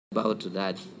about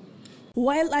that.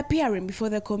 While appearing before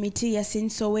the committee,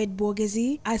 Yasin Swad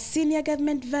Bwogezi, a senior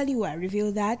government valuer,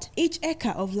 revealed that each acre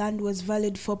of land was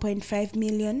valued 4.5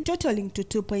 million, totaling to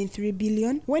 2.3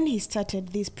 billion when he started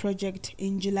this project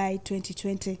in July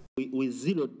 2020. We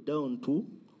zeroed down to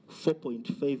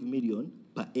 4.5 million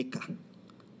per acre.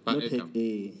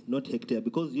 Not hectare,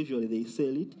 because usually they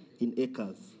sell it in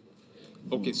acres.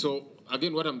 Okay, so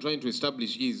again, what I'm trying to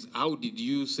establish is, how did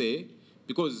you say,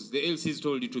 because the LCs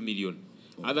told you 2 million,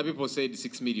 other people said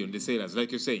 6 million, the sellers,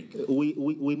 like you're saying?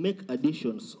 We make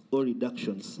additions or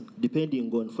reductions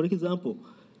depending on, for example,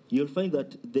 you'll find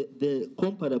that the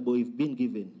comparable we've been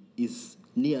given is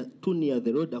too near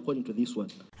the road according to this one.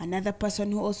 Another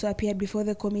person who also appeared before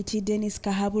the committee, Dennis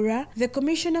Kahabura, the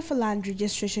Commissioner for Land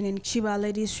Registration in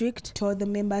Chibale District, told the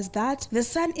members that the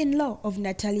son-in-law of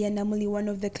Natalia Namuli, one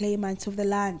of the claimants of the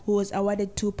land, who was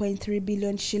awarded 2.3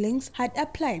 billion shillings, had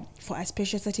applied for a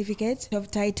special certificate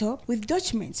of title with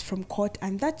documents from court,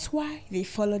 and that's why they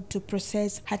followed to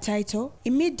process her title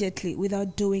immediately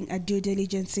without doing a due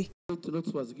diligence.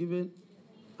 Notice was given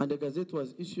and the gazette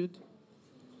was issued,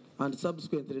 and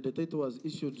subsequently the title was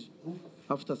issued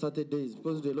after 30 days,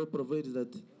 because the law provides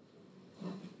that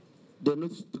the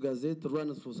notice to gazette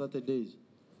runs for 30 days.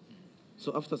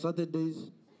 So after 30 days,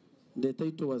 the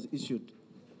title was issued.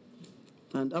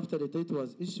 And after the title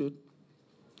was issued,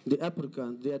 the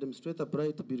applicant, the administrator,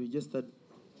 applied to be registered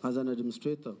as an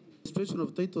administrator. The Registration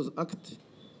of Titles Act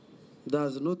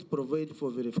does not provide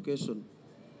for verification.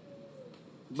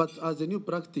 But as a new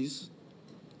practice,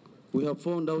 we have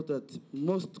found out that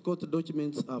most court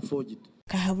documents are forged.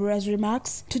 Kahabura's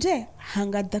remarks today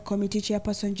angered the committee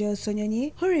chairperson, Joel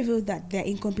Sonyonyi, who revealed that their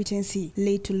incompetency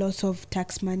led to loss of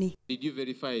tax money. Did you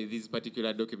verify these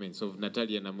particular documents of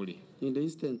Natalia Namuli? In the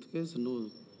instant case, no.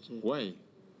 Why?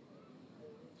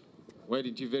 Why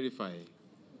didn't you verify?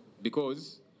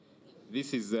 Because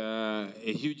this is a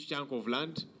huge chunk of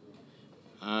land,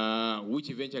 which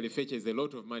eventually fetches a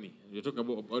lot of money. You're talking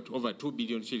about over 2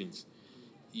 billion shillings.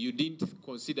 You didn't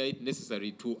consider it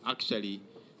necessary to actually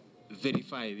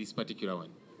verify this particular one?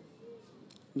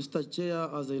 Mr. Chair,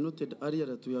 as I noted earlier,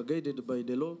 that we are guided by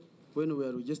the law when we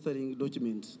are registering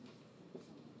documents.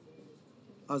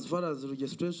 As far as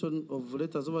registration of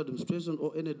letters of administration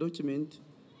or any document,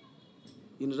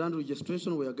 in land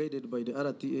registration, we are guided by the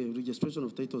RTA, Registration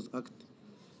of Titles Act.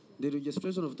 The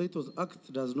Registration of Titles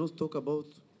Act does not talk about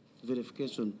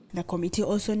verification. The committee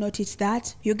also noticed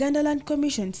that Uganda Land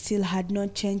Commission still had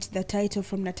not changed the title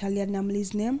from Natalia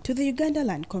Namuli's name to the Uganda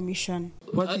Land Commission.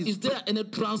 Is there any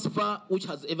transfer which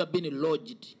has ever been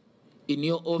lodged in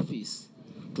your office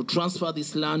to transfer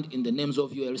this land in the names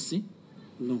of ULC?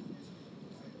 No.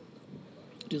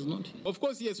 It is not. Of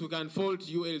course, yes, we can fault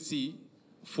ULC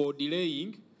for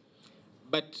delaying,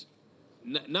 but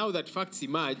now that facts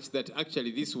emerge that actually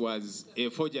this was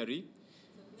a forgery,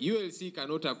 ULC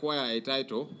cannot acquire a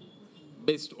title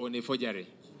based on a forgery.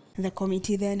 The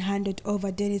committee then handed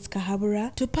over Dennis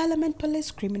Kahabura to Parliament Police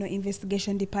Criminal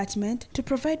Investigation Department to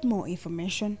provide more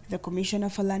information. The Commissioner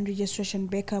for Land Registration,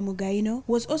 Becca Mugaino,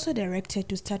 was also directed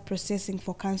to start processing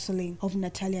for cancelling of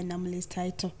Natalia Namuli's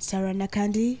title. Sarah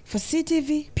Nakandi for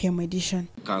CTV PM Edition.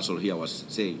 Council here was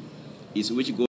saying is which goes